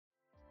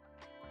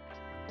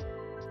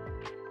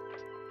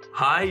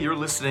Hi, you're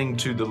listening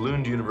to the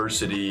Lund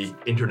University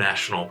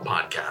International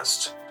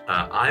Podcast.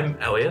 I'm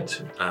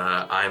Elliott.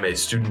 I'm a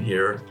student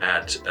here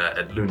at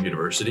Lund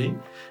University,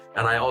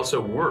 and I also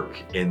work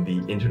in the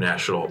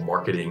International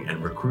Marketing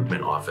and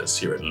Recruitment Office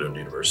here at Lund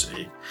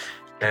University.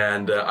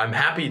 And I'm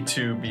happy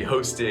to be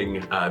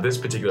hosting this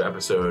particular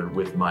episode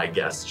with my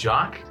guest,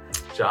 Jacques.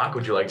 Jacques,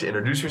 would you like to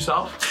introduce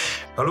yourself?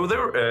 Hello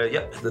there.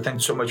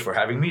 Thanks so much for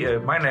having me.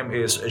 My name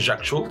is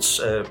Jacques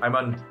Schultze. I'm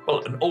an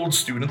old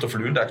student of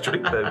Lund, actually.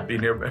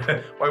 Been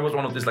here. I was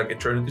one of these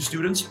eternity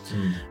students.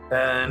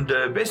 And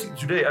basically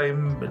today I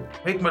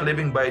make my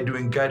living by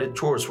doing guided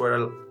tours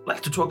where I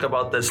like to talk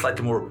about the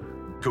slightly more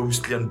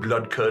ghostly and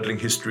blood-curdling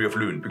history of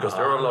Lund, because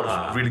there are a lot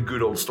of really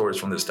good old stories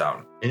from this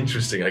town.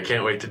 Interesting. I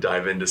can't wait to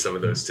dive into some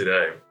of those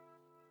today.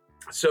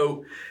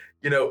 So,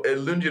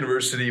 Lund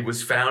University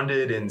was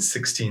founded in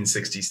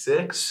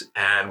 1666,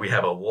 and we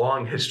have a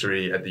long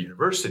history at the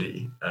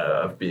university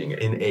of being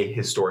in a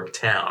historic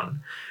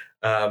town.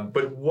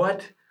 But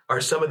what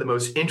are some of the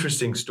most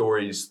interesting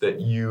stories that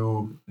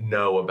you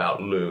know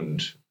about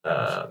Lund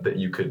that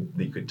you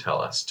could tell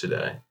us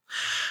today?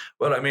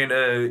 Well,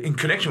 in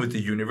connection with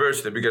the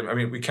university, because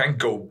we can't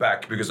go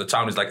back because the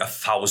town is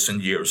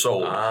 1,000 years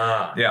old.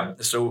 Yeah,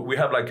 so we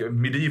have a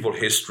medieval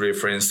history.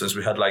 For instance,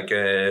 we had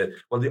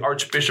the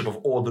Archbishop of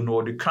all the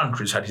Nordic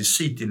countries had his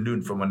seat in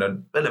Lund from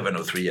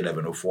 1103,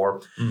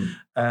 1104,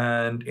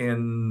 and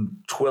in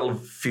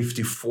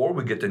 1254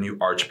 we get a new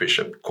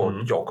Archbishop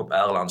called Jacob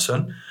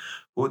Erlandsson,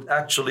 who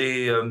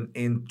actually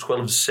in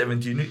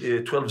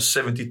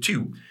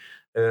 1272.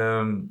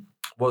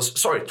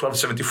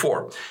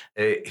 1274.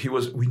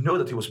 We know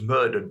that he was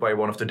murdered by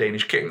one of the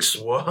Danish kings.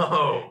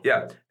 Whoa.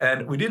 Yeah,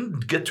 and we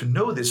didn't get to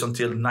know this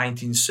until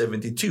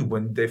 1972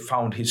 when they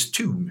found his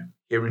tomb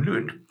here in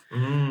Lund.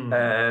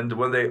 And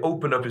when they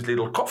opened up his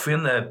little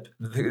coffin, it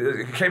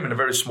came in a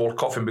very small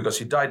coffin because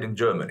he died in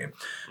Germany.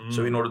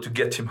 So in order to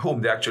get him home,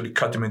 they actually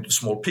cut him into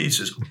small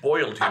pieces,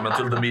 boiled him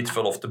until the meat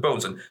fell off the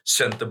bones, and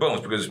sent the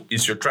bones because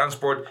easier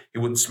transport. He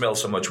wouldn't smell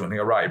so much when he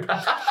arrived.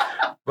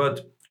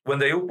 But when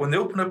they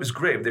opened up his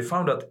grave, they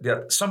found out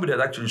that somebody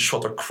had actually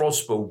shot a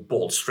crossbow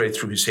bolt straight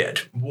through his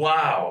head.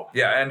 Wow.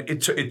 Yeah, and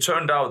it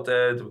turned out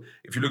that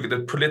if you look at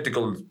the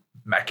political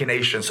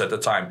machinations at the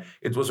time,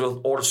 it was with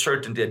all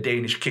certainty a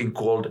Danish king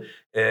called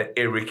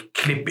Erik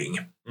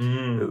Klipping,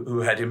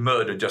 who had him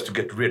murdered just to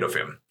get rid of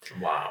him.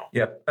 Wow.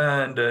 Yeah,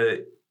 and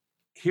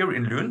here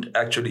in Lund,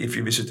 actually, if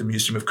you visit the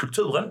Museum of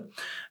Kulturen,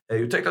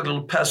 you take that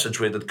little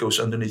passageway that goes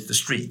underneath the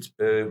street.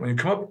 When you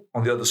come up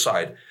on the other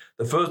side,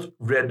 the first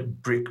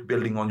red brick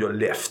building on your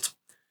left,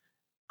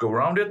 go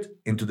around it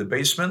into the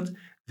basement.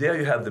 There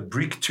you have the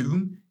brick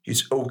tomb,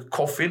 his oak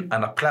coffin,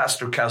 and a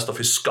plaster cast of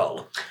his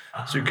skull.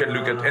 So you can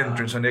look at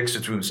entrance and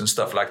exit rooms and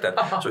stuff like that.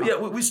 So yeah,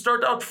 we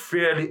start out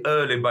fairly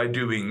early by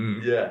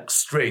doing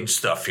strange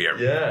stuff here.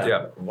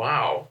 Yeah.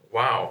 Wow.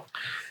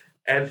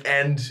 And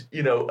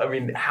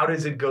how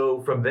does it go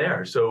from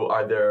there? So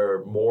are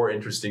there more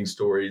interesting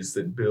stories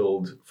that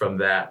build from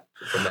that?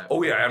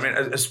 Oh, yeah.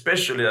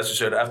 Especially, as you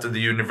said, after the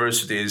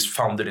university is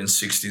founded in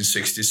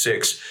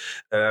 1666.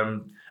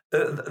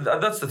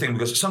 That's the thing,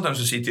 because sometimes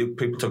you see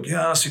people talk,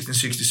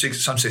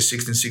 1666, some say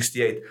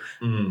 1668.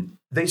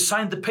 They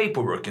signed the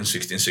paperwork in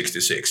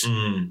 1666,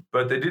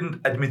 but they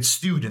didn't admit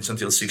students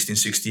until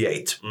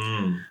 1668.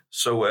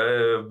 So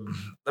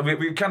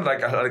we kind of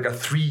like a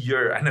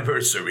 3-year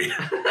anniversary.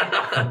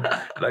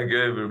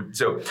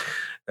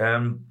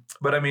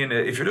 But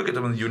if you look at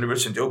when the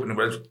university opened, it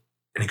was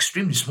an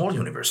extremely small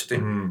university.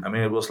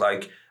 It was I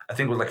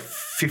think it was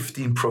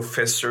 15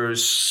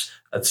 professors,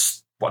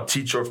 one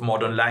teacher of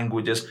modern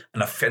languages,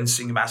 and a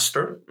fencing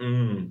master.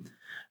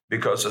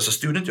 Because as a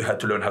student, you had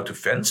to learn how to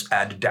fence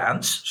and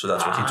dance. So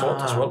that's what he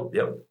taught as well.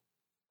 Yeah.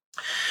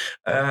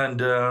 And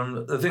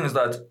the thing is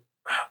that,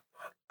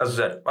 as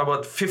I said,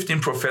 about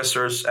 15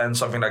 professors and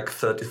something like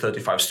 30,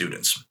 35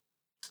 students.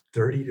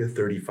 30 to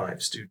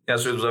 35 students. Yeah,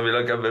 so it was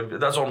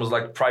that's almost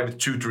like private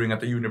tutoring at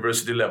the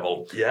university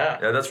level. Yeah,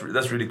 that's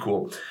really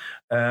cool.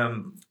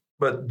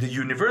 But the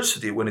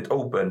university, when it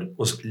opened,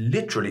 was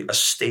literally a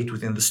state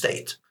within the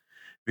state.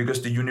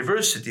 Because the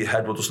university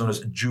had what was known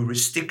as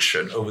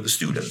jurisdiction over the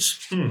students,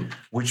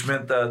 which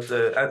meant that,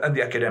 and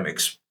the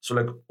academics.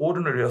 So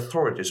ordinary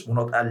authorities were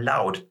not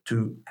allowed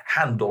to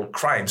handle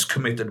crimes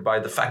committed by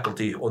the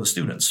faculty or the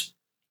students.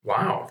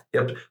 Wow.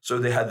 Yep. So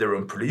they had their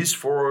own police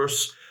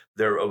force,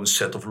 their own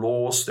set of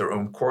laws, their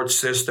own court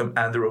system,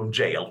 and their own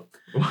jail.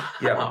 Wow.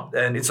 Yeah,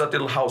 and it's that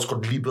little house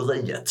called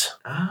Librariet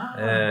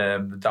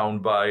down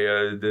by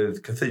the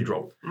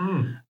cathedral.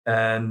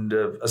 And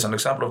as an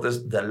example of this,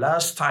 the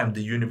last time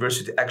the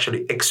university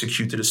actually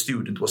executed a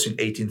student was in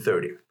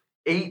 1830.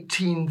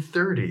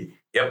 1830?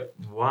 Yep.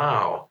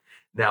 Wow.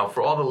 Now,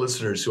 for all the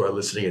listeners who are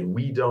listening in,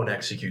 we don't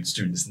execute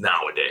students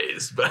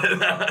nowadays, but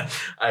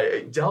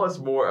tell us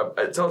more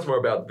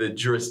about the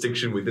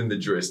jurisdiction within the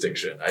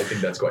jurisdiction. I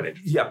think that's quite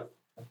interesting. Yeah.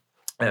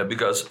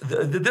 Because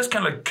this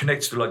kind of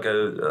connects to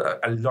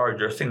a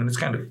larger thing, and it's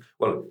kind of,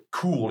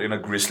 cool in a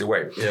grisly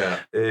way.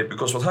 Yeah.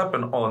 Because what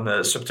happened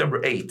on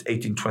September 8,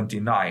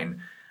 1829,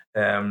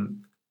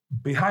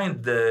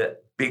 behind the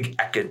big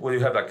you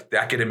have like the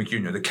academic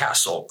union, the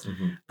castle,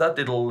 that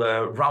little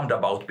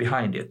roundabout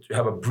behind it, you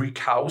have a brick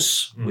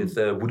house with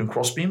wooden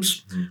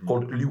crossbeams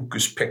called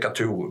Locus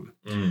Peccatorum.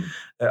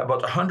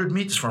 About 100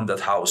 meters from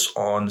that house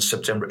on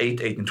September 8,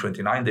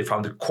 1829, they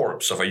found the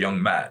corpse of a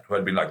young man who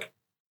had been like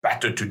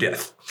battered to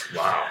death.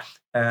 Wow.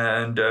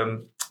 And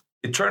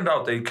it turned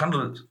out they kind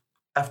of,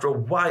 after a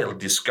while,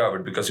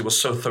 discovered, because he was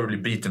so thoroughly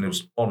beaten, it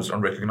was almost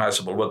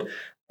unrecognizable. But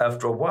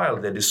after a while,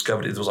 they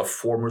discovered it was a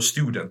former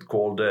student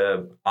called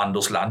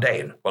Anders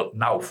Landén. Well,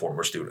 now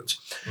former student.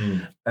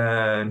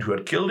 And who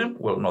had killed him?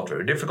 Well, not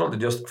very difficult. They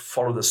just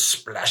followed the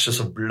splashes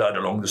of blood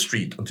along the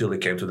street until they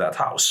came to that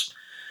house.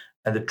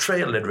 And the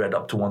trail led right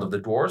up to one of the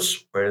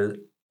doors where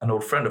an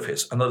old friend of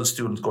his, another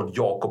student called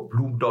Jacob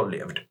Blomdahl,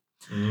 lived.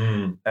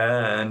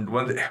 And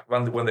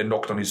when they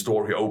knocked on his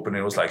door, he opened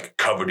and it was like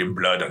covered in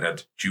blood and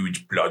had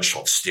huge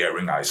bloodshot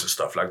staring eyes and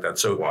stuff like that.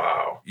 So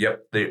wow.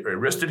 Yep, they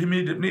arrested him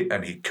immediately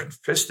and he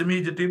confessed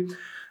immediately.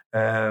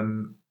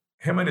 Him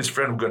and his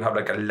friend were going to have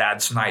like a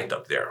lads' night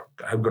up there.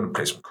 They were going to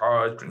play some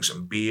cards, drink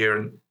some beer.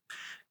 And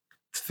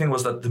the thing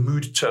was that the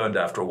mood turned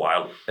after a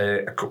while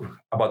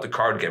about the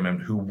card game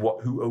and who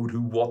owed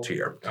who what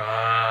here.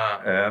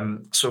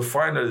 So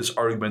finally, this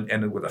argument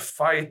ended with a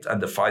fight, and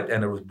the fight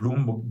ended with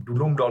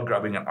Blomdahl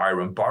grabbing an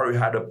iron bar he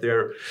had up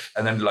there,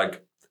 and then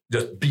like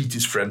just beat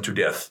his friend to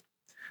death.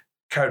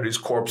 Carried his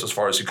corpse as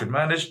far as he could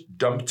manage,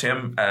 dumped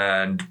him,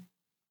 and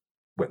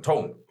went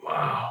home.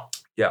 Wow.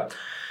 Yeah.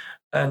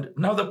 And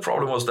now the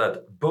problem was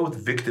that both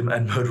victim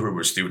and murderer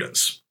were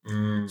students.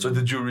 So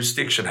the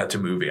jurisdiction had to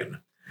move in.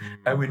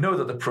 And we know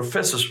that the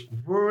professors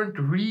weren't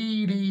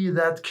really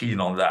that keen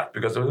on that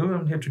because they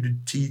were here to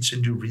teach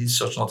and do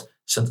research, not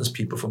sentence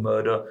people for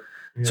murder.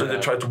 Yeah. So they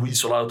tried to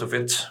weasel out of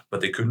it,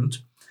 but they couldn't.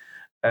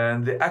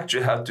 And they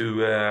actually had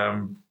to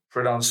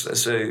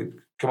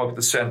come up with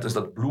the sentence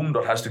that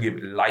Blomdahl has to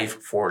give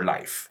life for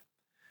life.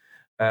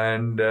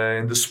 And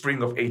in the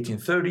spring of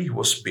 1830, he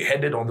was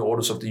beheaded on the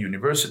orders of the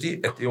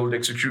university at the old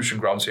execution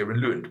grounds here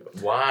in Lund.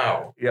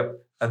 Wow.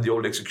 Yep. And the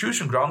old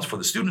execution grounds, for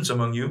the students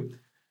among you,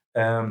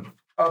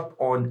 up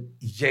on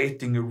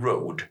Getinge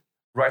Road,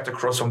 right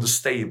across from the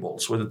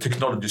stables where the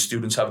technology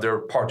students have their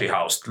party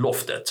house,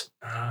 lofted.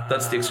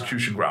 That's the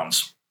execution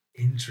grounds.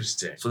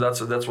 Interesting. So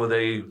that's where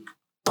they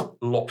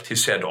lopped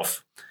his head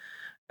off.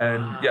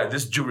 And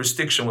this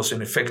jurisdiction was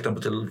in effect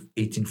until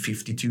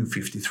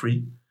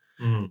 1852-53.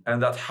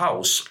 And that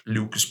house,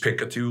 Locus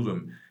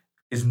Peccatorum,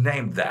 is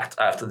named that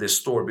after this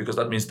story because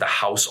that means the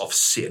house of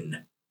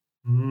sin.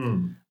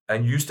 And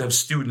you used to have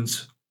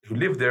students who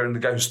lived there, and the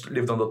guy who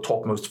lived on the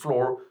topmost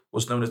floor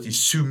was known as the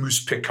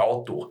summus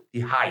peccator, the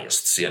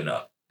highest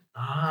sinner.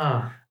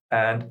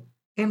 And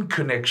in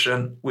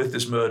connection with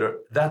this murder,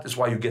 that is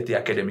why you get the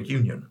academic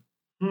union.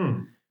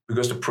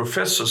 Because the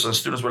professors and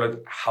students were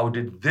like, how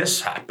did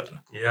this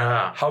happen?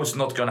 Yeah. How is it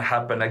not going to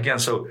happen again?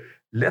 So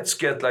let's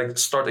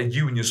start a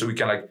union so we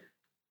can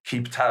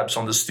keep tabs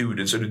on the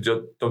students so they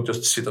don't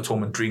just sit at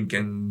home and drink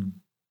and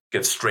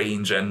get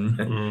strange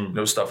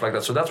and stuff like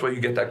that. So that's why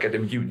you get the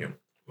academic union.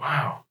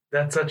 Wow.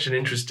 That's such an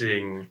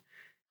interesting...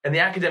 And the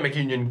academic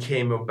union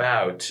came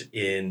about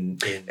in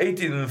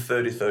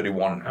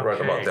 1830-31,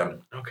 right about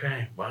then.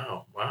 Okay.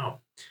 Wow.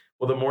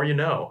 Well, the more you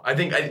know. I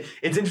think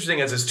it's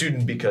interesting as a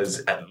student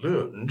because at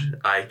Lund,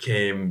 I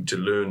came to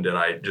Lund and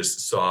I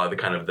just saw the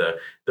kind of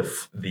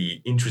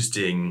the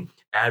interesting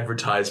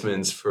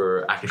advertisements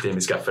for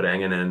Akademiska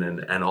Föreningen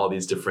and all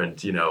these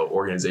different,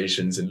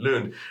 organizations in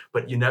Lund,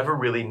 but you never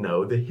really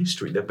know the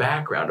history, the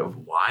background of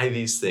why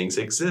these things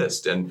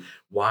exist and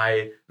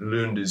why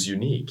Lund is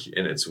unique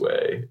in its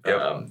way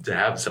to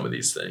have some of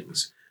these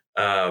things.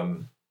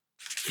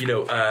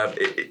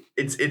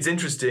 It's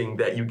interesting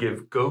that you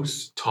give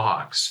ghost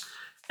talks,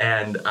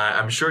 and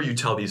I'm sure you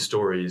tell these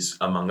stories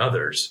among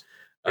others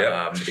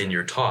in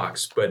your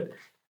talks, but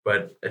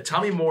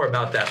tell me more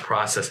about that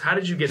process. How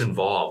did you get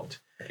involved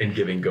in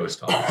giving ghost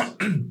talks?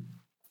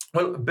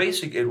 Well,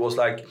 basically, it was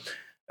I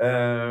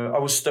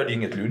was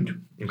studying at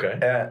Lund. Okay.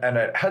 And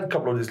I had a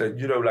couple of these,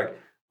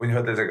 when you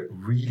had these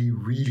really,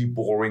 really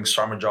boring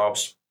summer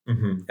jobs.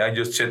 Mm-hmm. I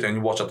just sit and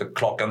you watch at the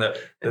clock and the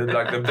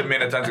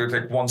minute and you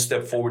take one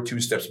step forward,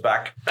 two steps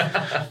back.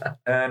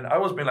 And I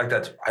was being like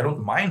that. I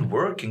don't mind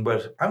working,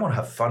 but I want to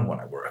have fun when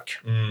I work.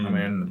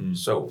 And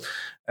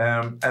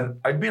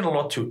I'd been a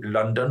lot to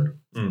London.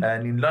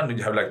 And in London,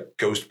 you have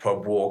ghost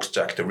pub walks,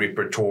 Jack the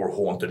Ripper tour,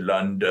 Haunted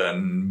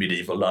London,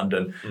 Medieval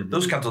London.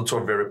 Those kinds of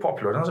tours are very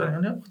popular. And I was like,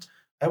 what?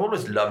 I've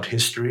always loved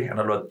history and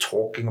I love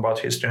talking about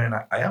history. And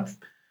I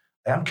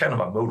am kind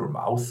of a motor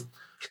mouth.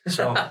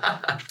 So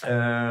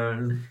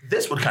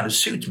this would kind of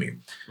suit me.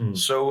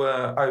 So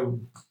I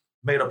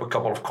made up a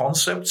couple of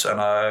concepts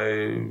and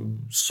I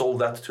sold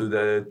that to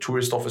the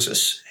tourist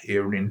offices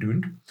here in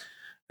Lund.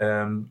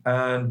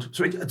 And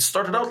so it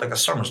started out like a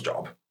summer's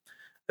job.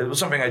 It was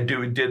something I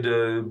did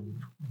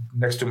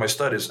next to my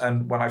studies.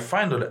 And when I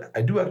found out,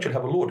 I do actually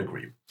have a law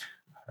degree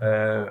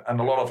and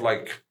a lot of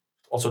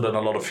also done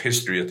a lot of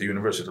history at the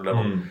university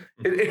level.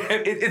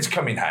 It's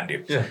come in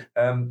handy. Yeah.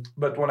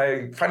 But when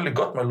I finally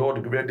got my law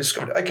degree, I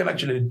discovered I can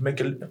actually make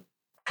a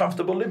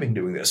comfortable living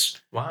doing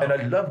this. Wow. And I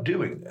love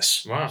doing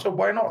this. Wow. So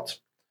why not?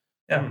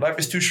 Yeah, life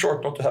is too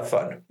short not to have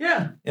fun.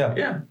 Yeah.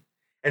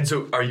 And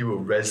so, are you a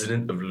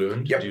resident of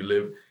Lund? Yep. Do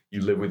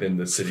you live within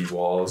the city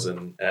walls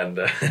and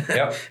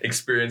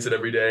experience it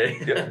every day?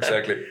 Yeah,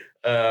 exactly.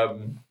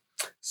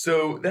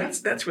 So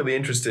that's really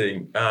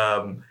interesting.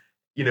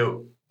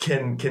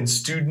 Can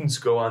students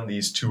go on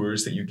these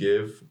tours that you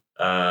give,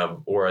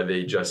 or are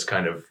they just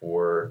kind of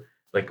for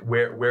like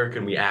where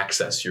can we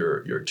access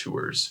your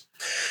tours?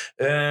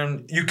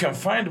 You can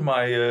find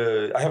my.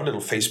 I have a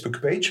little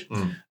Facebook page,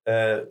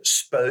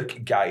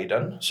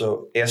 Spökguiden.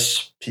 So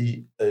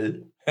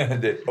SPÖ,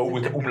 the O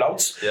with the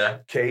umlauts.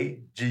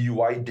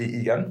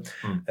 KGUIDEN.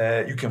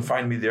 You can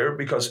find me there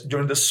because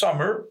during the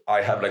summer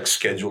I have like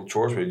scheduled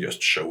tours where you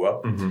just show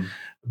up.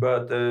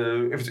 But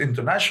if it's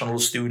international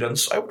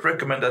students, I would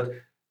recommend that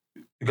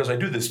because I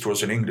do these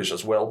tours in English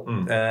as well.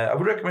 I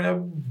would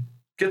recommend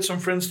get some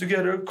friends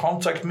together,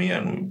 contact me,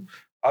 and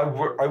I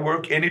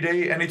work any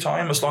day,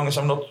 anytime, as long as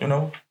I'm not,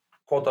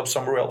 caught up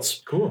somewhere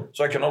else. Cool.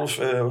 So I can always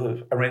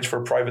arrange for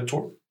a private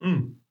tour.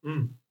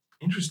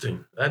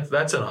 Interesting.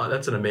 That's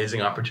an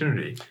amazing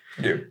opportunity.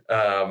 Yeah.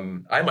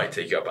 I might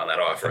take you up on that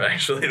offer.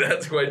 Actually,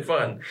 that's quite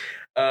fun.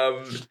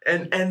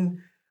 And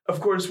of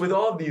course, with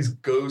all these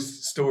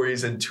ghost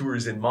stories and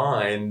tours in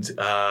mind,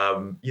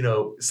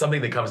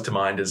 something that comes to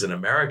mind as an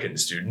American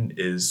student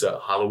is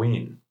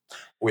Halloween.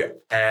 Oh, yeah.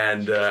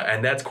 And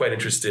that's quite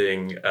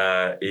interesting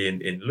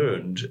in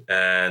Lund.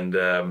 And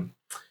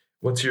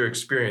what's your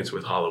experience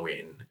with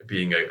Halloween?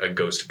 Being a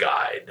ghost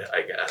guide,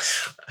 I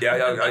guess. Yeah,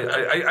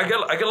 I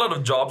get a lot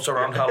of jobs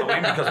around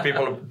Halloween because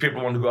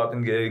people want to go out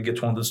and get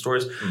haunted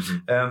stories.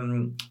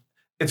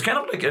 It's kind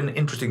of like an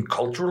interesting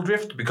cultural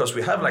drift because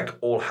we have like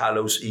All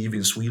Hallows Eve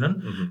in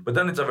Sweden, but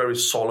then it's a very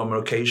solemn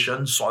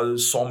occasion, so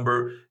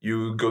somber.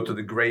 You go to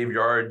the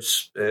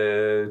graveyards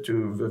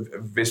to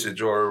visit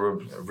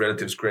your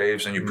relatives'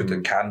 graves, and you put a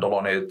candle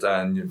on it,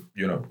 and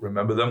you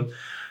remember them.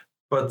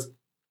 But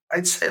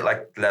I'd say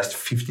like the last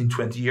 15,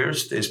 20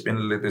 years, there's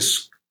been like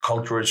this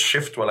cultural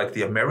shift where like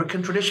the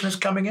American tradition is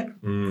coming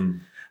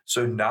in.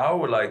 So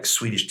now like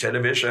Swedish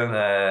television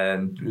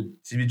and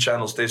TV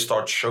channels, they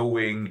start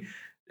showing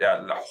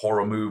like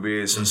horror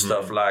movies and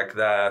stuff like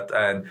that.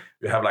 And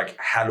you have like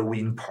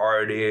Halloween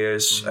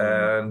parties.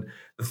 And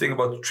the thing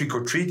about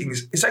trick-or-treating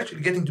is it's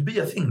actually getting to be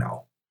a thing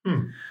now.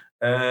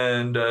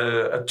 And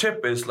a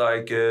tip is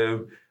like,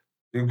 you've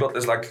got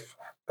this like,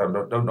 I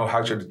don't know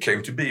how it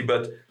came to be,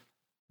 but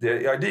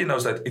the idea now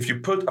is that if you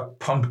put a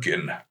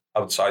pumpkin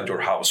outside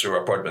your house or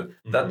apartment,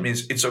 that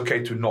means it's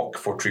okay to knock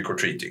for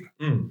trick-or-treating.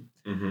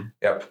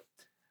 Yep.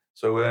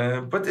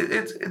 So, but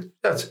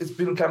it's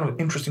been kind of an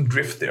interesting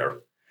drift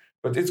there.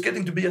 But it's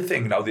getting to be a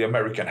thing now, the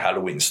American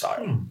Halloween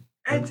style.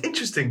 And it's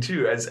interesting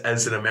too, as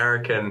an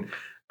American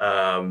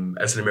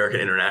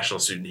international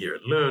student here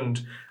at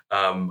Lund,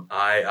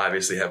 I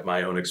obviously have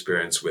my own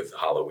experience with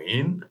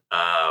Halloween.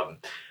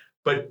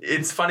 But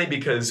it's funny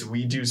because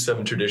we do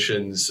some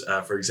traditions,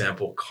 for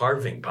example,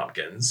 carving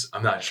pumpkins.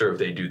 I'm not sure if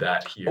they do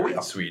that here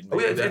in Sweden.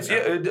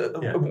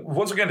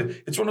 Once again,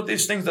 it's one of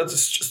these things that's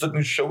just starting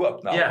to show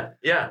up now.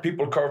 Yeah.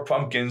 People carve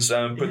pumpkins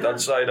and put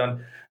outside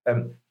on.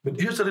 But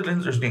here's a little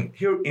interesting.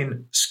 Here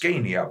in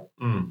Scandinavia,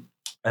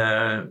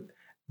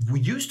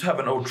 we used to have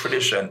an old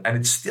tradition, and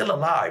it's still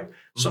alive.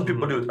 Some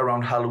people do it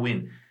around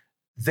Halloween.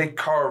 They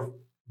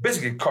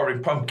basically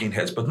carving pumpkin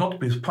heads, but not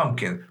with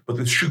pumpkin, but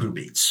with sugar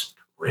beets.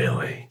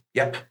 Really?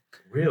 Yep.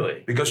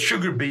 Really? Because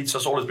sugar beets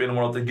has always been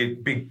one of the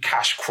big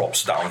cash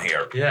crops down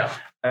here. Yeah.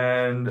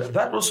 And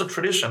that was a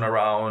tradition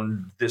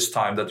around this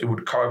time that you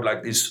would carve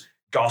like these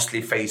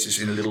ghastly faces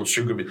in a little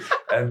sugar beet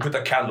and put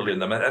a candle in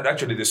them. And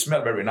actually they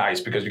smell very nice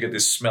because you get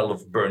this smell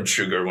of burnt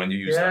sugar when you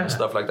use them and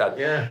stuff like that.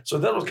 Yeah. So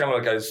that was kind of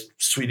like a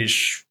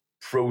Swedish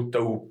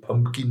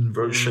proto-pumpkin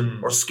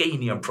version or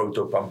Scandinavian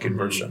proto-pumpkin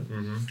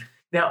version.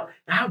 Now,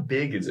 how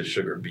big is a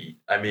sugar beet?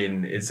 I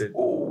mean, is it...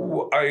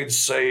 I'd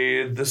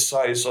say the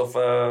size of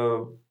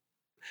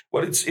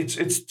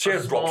it's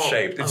teardrop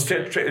shaped.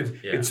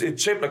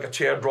 It's shaped like a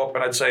teardrop,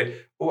 and I'd say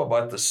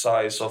about the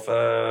size of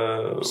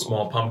a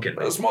small pumpkin.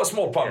 A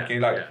small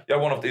pumpkin,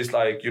 one of these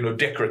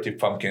decorative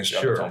pumpkins.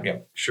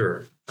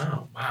 Sure.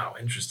 Oh wow,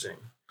 interesting.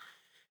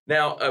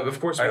 Now, of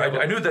course,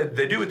 I knew that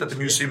they do it at the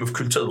Museum of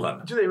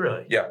Kulturen. Do they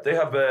really? Yeah, they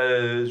have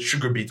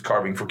sugar beet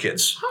carving for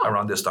kids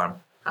around this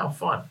time. How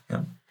fun!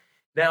 Yeah.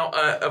 Now,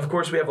 of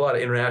course, we have a lot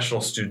of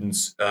international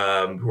students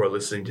who are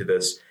listening to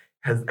this.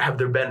 Have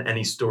there been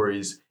any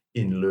stories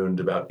in Lund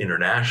about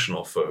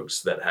international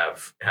folks that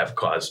have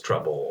caused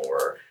trouble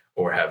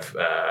or have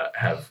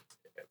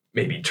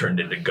maybe turned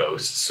into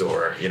ghosts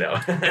or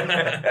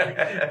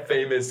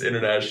famous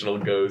international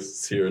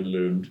ghosts here in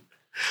Lund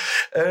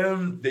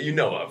that you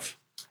know of?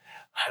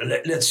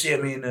 Let's see. I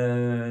mean,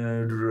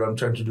 I'm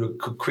trying to do a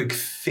quick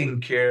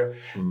think here.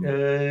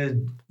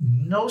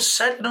 No,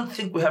 sadly, I don't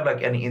think we have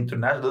like any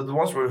international. The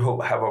ones we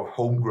have are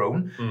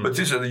homegrown, but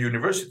these are the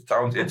university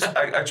towns. It's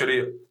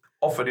actually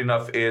often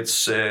enough,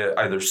 it's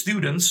either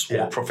students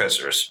or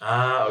professors.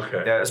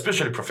 Okay. Yeah,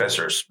 especially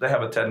professors. They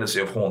have a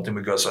tendency of haunting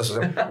because as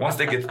I said, once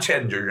they get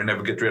tenure, you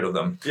never get rid of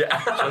them.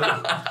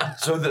 Yeah.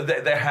 So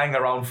they hang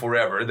around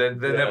forever. They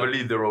never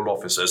leave their old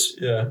offices.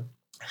 Yeah.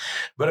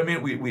 But I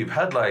mean, we've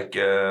had like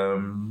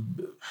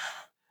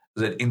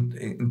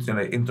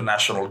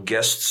international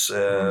guests,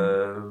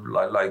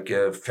 like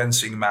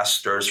fencing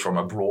masters from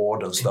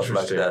abroad and stuff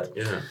like that.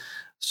 Yeah.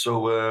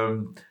 So,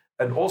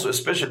 and also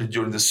especially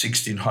during the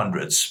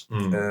 1600s,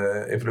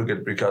 if you look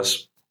at,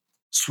 because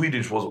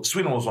Sweden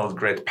was one of the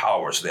great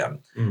powers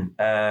then,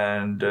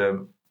 and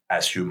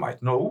as you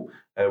might know,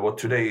 what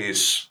today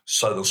is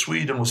southern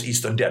Sweden was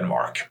eastern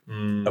Denmark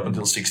up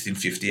until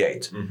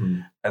 1658,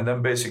 and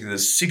then basically the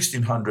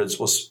 1600s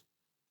was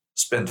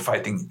spent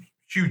fighting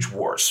huge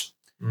wars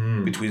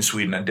between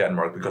Sweden and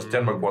Denmark because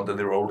Denmark wanted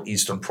their old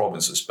eastern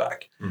provinces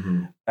back,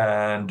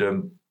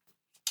 and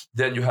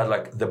then you had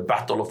like the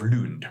Battle of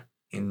Lund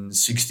in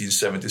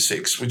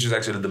 1676, which is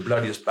actually the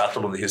bloodiest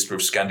battle in the history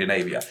of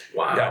Scandinavia.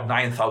 Wow. Yeah,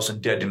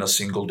 9,000 dead in a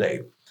single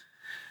day.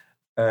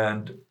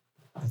 And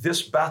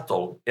this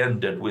battle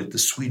ended with the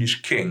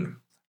Swedish king,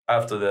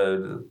 after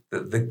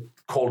they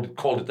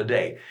called it a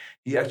day.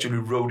 He actually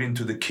rode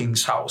into the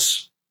king's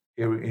house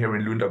here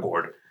in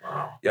Lundagård.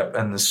 Wow. Yep,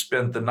 and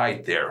spent the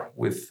night there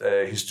with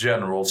his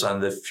generals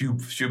and the few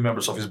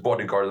members of his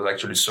bodyguard that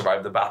actually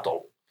survived the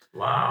battle.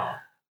 Wow.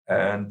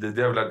 And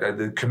they have like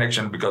the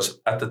connection because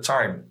at the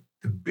time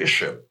the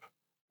bishop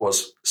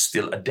was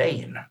still a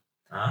Dane.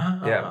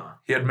 Yeah,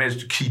 he had managed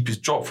to keep his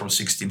job from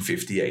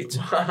 1658.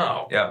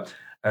 Wow. Yeah,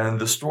 and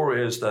the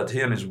story is that he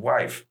and his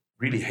wife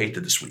really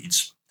hated the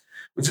Swedes,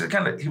 which is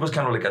he was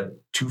kind of like a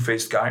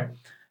two-faced guy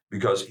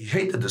because he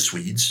hated the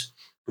Swedes,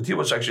 but he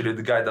was actually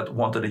the guy that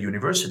wanted a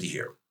university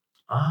here.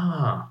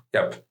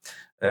 Yep.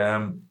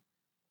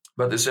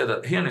 But they said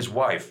that he and his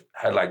wife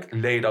had like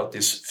laid out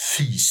this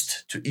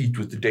feast to eat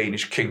with the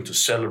Danish king to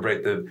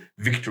celebrate the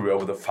victory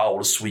over the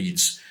foul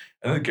Swedes.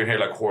 And then you can hear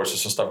like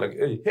horses and stuff like,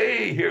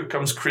 hey, here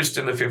comes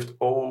Christian V.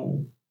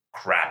 Oh,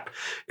 crap.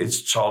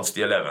 It's Charles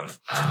XI.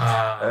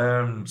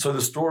 So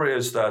the story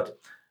is that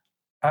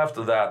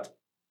after that,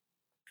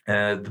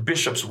 the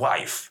bishop's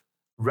wife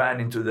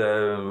ran into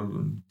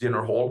the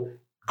dinner hall,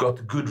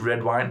 got good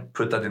red wine,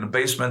 put that in the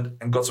basement,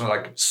 and got some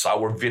like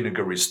sour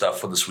vinegary stuff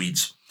for the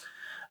Swedes.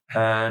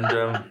 And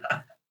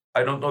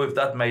I don't know if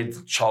that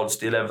made Charles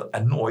XI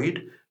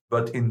annoyed,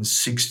 but in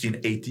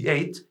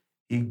 1688,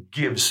 he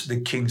gives the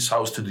king's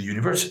house to the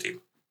university.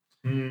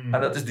 And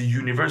that is the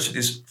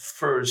university's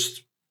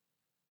first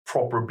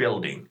proper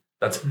building.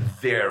 That's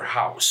their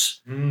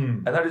house.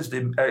 And that is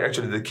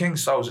actually the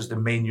king's house is the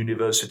main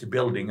university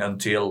building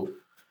until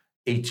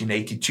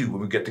 1882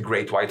 when we get the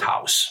Great White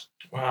House.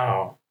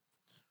 Wow.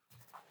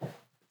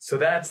 So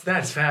that's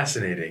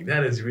fascinating.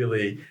 That is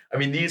really, I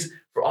mean, these,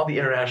 for all the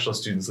international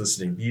students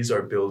listening, these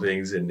are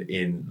buildings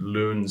in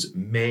Lund's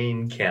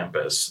main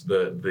campus,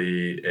 in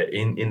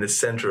the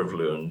center of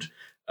Lund.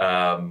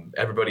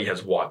 Everybody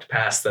has walked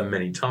past them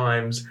many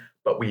times,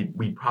 but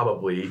we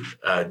probably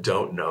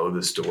don't know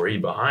the story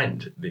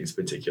behind these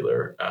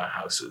particular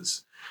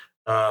houses.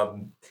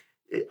 I'm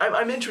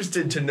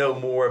interested to know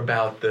more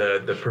about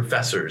the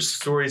professors,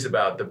 stories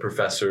about the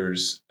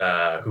professors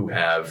who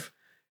have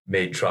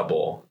made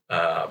trouble,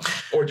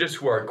 or just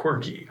who are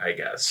quirky, I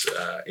guess.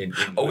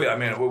 I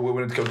mean,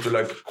 when it comes to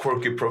like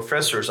quirky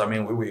professors, I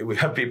mean, we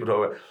have people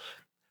who are,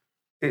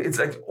 it's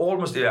like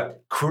almost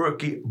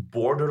quirky,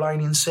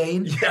 borderline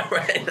insane. Yeah,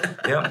 right.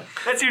 Yeah,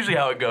 that's usually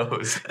how it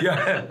goes.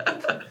 Yeah.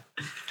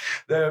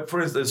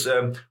 For instance,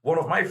 one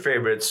of my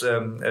favorites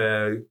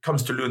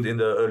comes to Lund in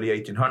the early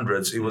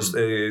 1800s. It was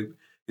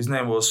his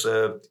name was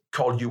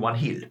Carl Johan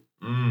Hill.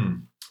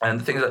 And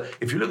the thing is that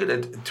if you look at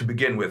it to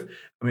begin with,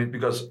 I mean,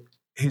 because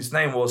his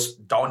name was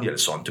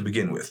Danielsson to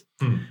begin with,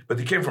 but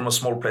he came from a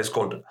small place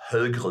called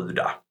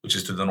Högruda, which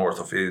is to the north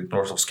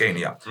of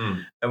Scania.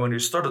 And when he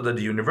started at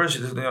the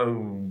university,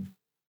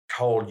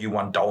 Carl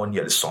Johan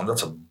Danielsson,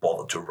 that's a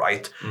bother to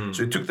write.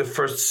 So he took the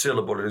first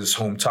syllable in his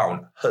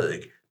hometown,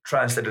 Hög,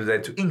 translated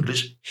that to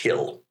English,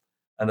 Hill.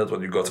 And that's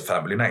what you got a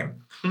family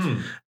name.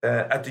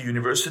 At the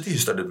university, he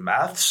studied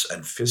maths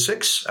and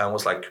physics and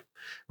was like,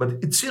 but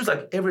it seems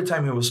like every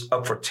time he was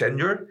up for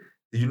tenure,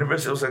 the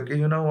university was like,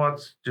 you know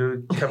what,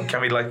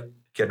 can we like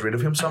get rid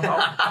of him somehow?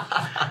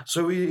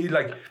 So he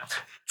like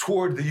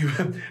toured the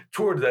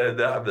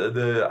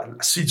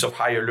seats of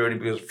higher learning,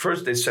 because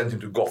first they sent him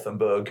to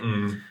Gothenburg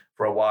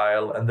for a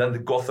while, and then the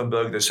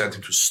Gothenburg, they sent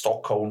him to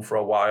Stockholm for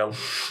a while.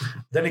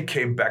 Then he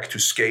came back to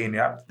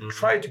Scania,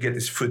 tried to get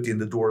his foot in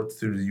the door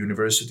through the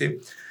university,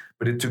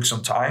 but it took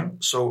some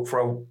time. So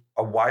for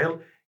a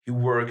while, he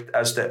worked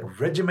as the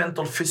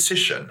regimental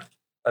physician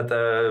at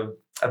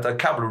a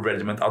cavalry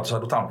regiment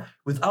outside of town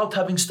without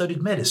having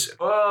studied medicine.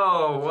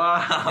 Oh,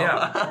 wow.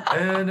 Yeah.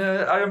 And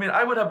I mean,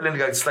 I would have been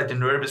like slightly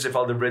nervous if I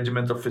was the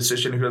regimental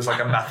physician who was like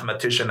a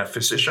mathematician, a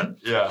physician.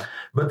 Yeah.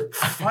 But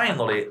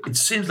finally, it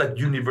seems like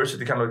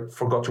university kind of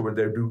forgot what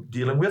they're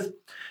dealing with.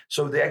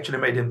 So they actually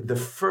made him the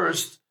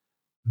first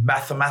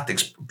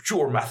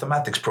pure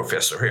mathematics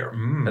professor here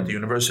at the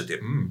university.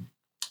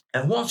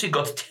 And once he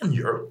got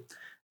tenure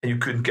and you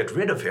couldn't get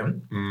rid of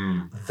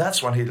him,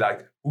 that's when he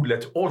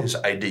let all his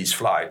ideas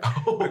fly.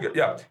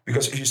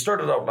 Because he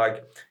started out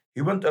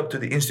he went up to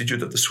the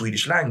Institute of the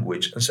Swedish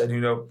Language and said,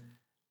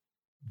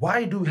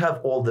 why do we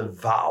have all the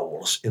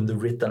vowels in the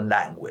written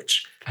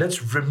language?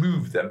 Let's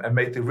remove them and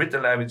make the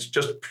written language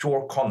just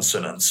pure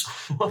consonants.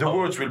 Whoa. The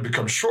words will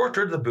become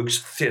shorter, the books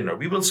thinner.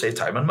 We will save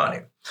time and money.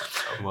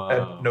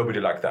 Wow.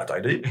 Nobody liked that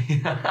idea.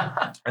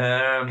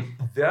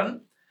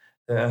 Then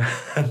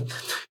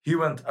he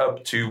went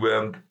up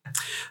to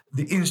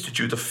the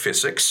Institute of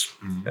Physics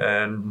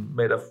and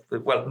made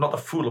not a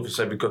fool of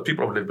himself because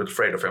people were a little bit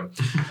afraid of him.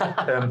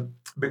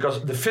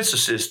 Because the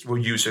physicists were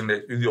using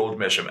the old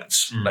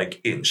measurements, like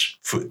inch,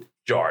 foot,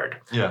 yard.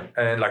 Yeah.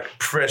 And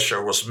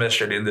pressure was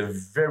measured in the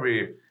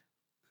very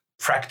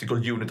practical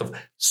unit of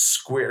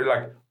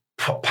square,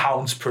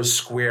 pounds per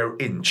square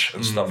inch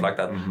and stuff like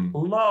that. A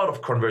lot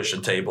of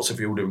conversion tables if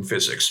you were doing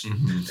physics.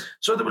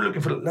 So they were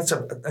looking for, let's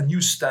have a new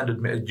standard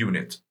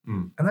unit.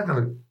 And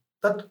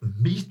that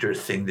meter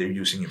thing they're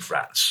using in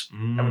France. I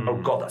mean,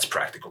 oh God, that's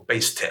practical,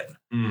 base 10.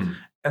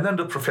 And then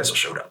the professor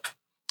showed up.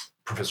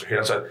 Professor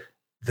Hill said,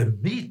 the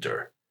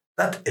meter,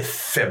 that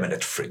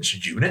effeminate French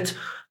unit,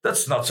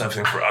 that's not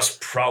something for us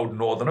proud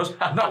Northerners.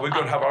 Now we're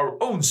going to have our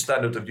own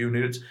standard of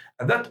units,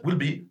 and that will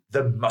be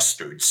the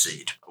mustard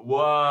seed.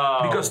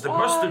 Wow. Because the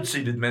mustard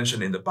seed is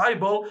mentioned in the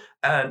Bible,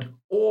 and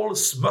all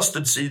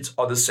mustard seeds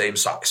are the same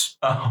size.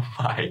 Oh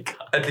my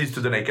God. At least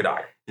to the naked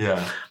eye.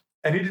 Yeah.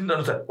 And he didn't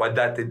understand why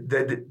they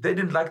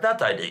didn't like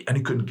that idea, and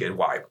he couldn't get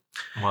why.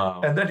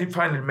 Wow. And then he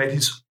finally made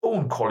his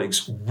own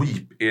colleagues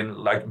weep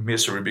in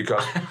misery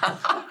because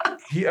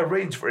he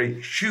arranged for a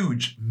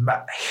huge,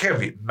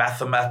 heavy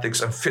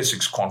mathematics and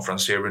physics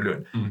conference here in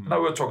Lund.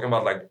 Now we're talking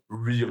about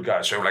real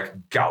guys, so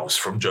Gauss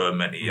from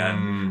Germany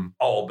and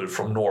Abel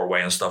from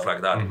Norway and stuff like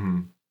that.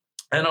 And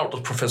now it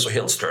was Professor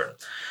Hill's turn.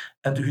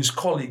 And to his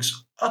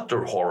colleagues'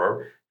 utter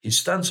horror, he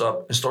stands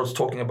up and starts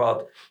talking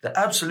about the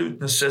absolute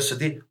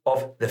necessity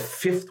of the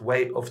fifth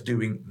way of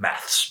doing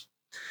maths.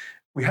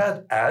 We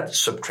had add,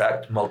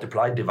 subtract,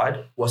 multiply,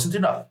 divide. Wasn't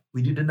enough.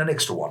 We needed an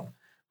extra one.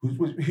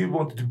 He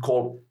wanted to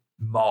call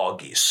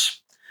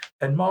magis.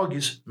 And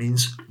magis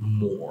means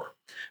more.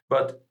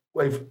 But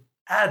if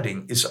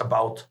adding is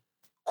about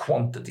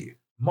quantity,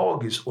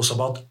 magis was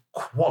about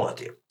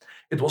quality.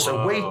 It was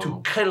a way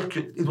to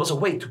calculate. It was a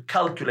way to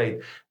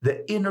calculate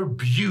the inner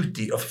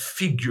beauty of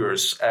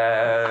figures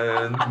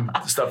and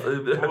stuff,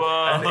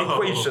 and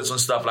equations and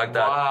stuff like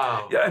that.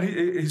 Wow. Yeah, and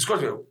he's got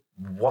to.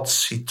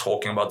 What's he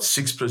talking about?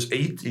 6 +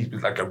 8,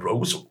 like a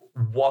rose.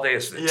 What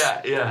is this?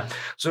 Yeah.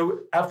 So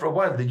after a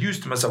while, they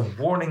used him as a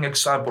warning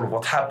example of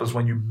what happens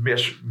when you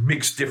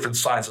mix different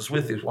sciences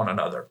with one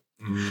another.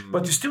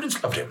 But the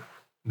students loved him.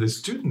 The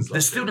students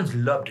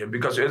loved him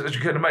because, as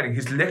you can imagine,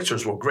 his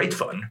lectures were great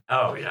fun.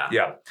 Oh, yeah.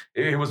 Yeah.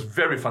 It was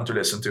very fun to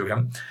listen to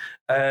him.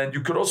 And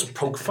you could also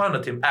poke fun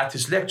at him at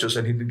his lectures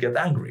and he didn't get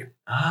angry.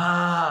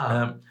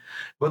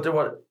 But they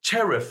were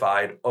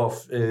terrified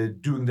of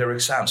doing their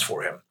exams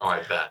for him. Oh,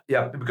 I bet.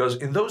 Yeah, because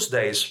in those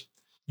days,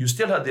 you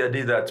still had the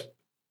idea that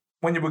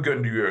when you were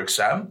going to do your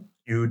exam,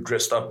 you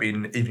dressed up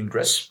in evening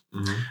dress,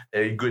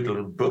 a good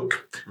little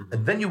book,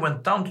 and then you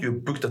went down to your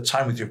booked a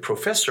time with your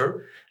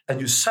professor, and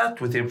you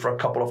sat with him for a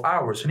couple of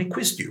hours, and he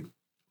quizzed you.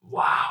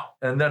 Wow.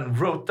 And then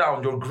wrote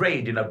down your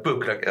grade in a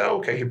book, like, oh,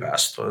 okay, he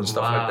passed, and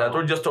stuff like that.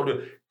 Or just told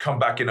you, come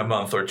back in a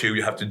month or two,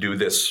 you have to do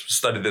this,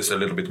 study this a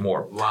little bit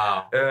more.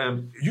 Wow.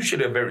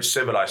 Usually a very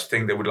civilized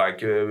thing. They would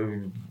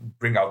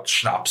bring out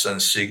schnapps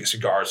and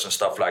cigars and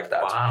stuff like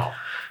that. Wow.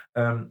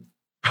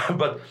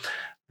 But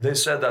they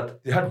said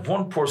that they had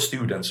one poor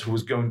student who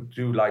was going to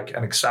do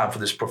an exam for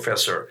this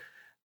professor.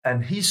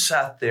 And he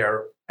sat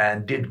there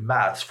and did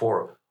maths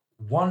for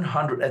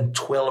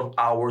 112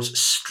 hours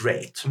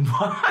straight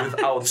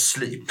without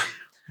sleep.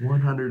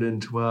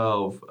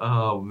 112.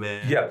 Oh,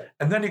 man. Yeah.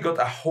 And then he got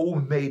a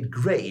homemade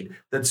grade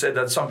that said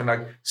that something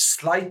like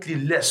slightly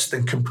less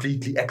than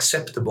completely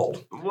acceptable.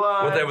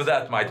 What? Whatever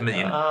that might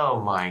mean.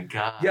 Oh, my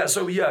God. Yeah.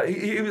 So, yeah,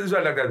 he was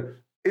like that.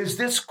 Is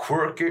this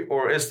quirky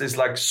or is this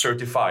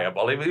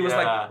certifiable? He was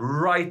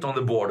right on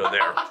the border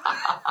there.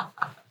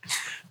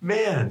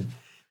 Man.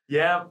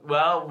 Yeah,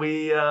 well,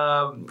 it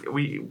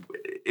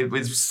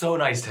was so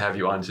nice to have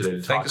you on today to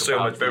talk Thank you so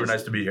about much. Very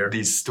nice to be here.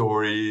 These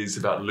stories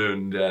about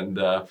Lund and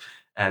the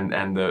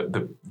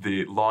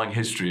long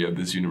history of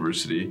this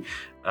university.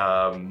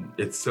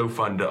 It's so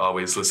fun to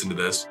always listen to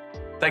this.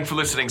 Thanks for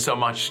listening so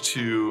much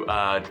to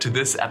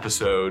this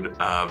episode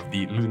of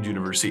the Lund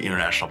University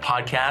International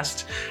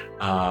Podcast.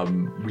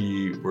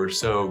 We were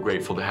so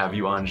grateful to have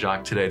you on,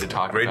 Jacques, today to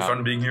talk Great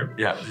fun being here.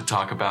 Yeah, to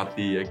talk about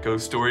the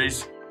ghost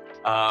stories.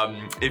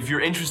 If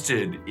you're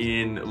interested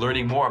in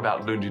learning more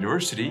about Lund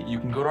University, you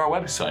can go to our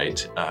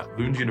website,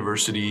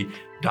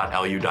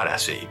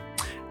 lunduniversity.lu.se.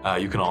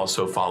 You can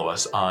also follow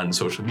us on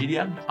social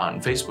media, on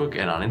Facebook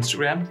and on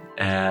Instagram.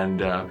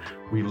 And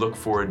we look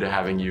forward to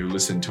having you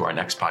listen to our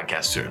next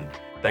podcast soon.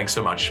 Thanks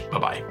so much.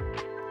 Bye-bye.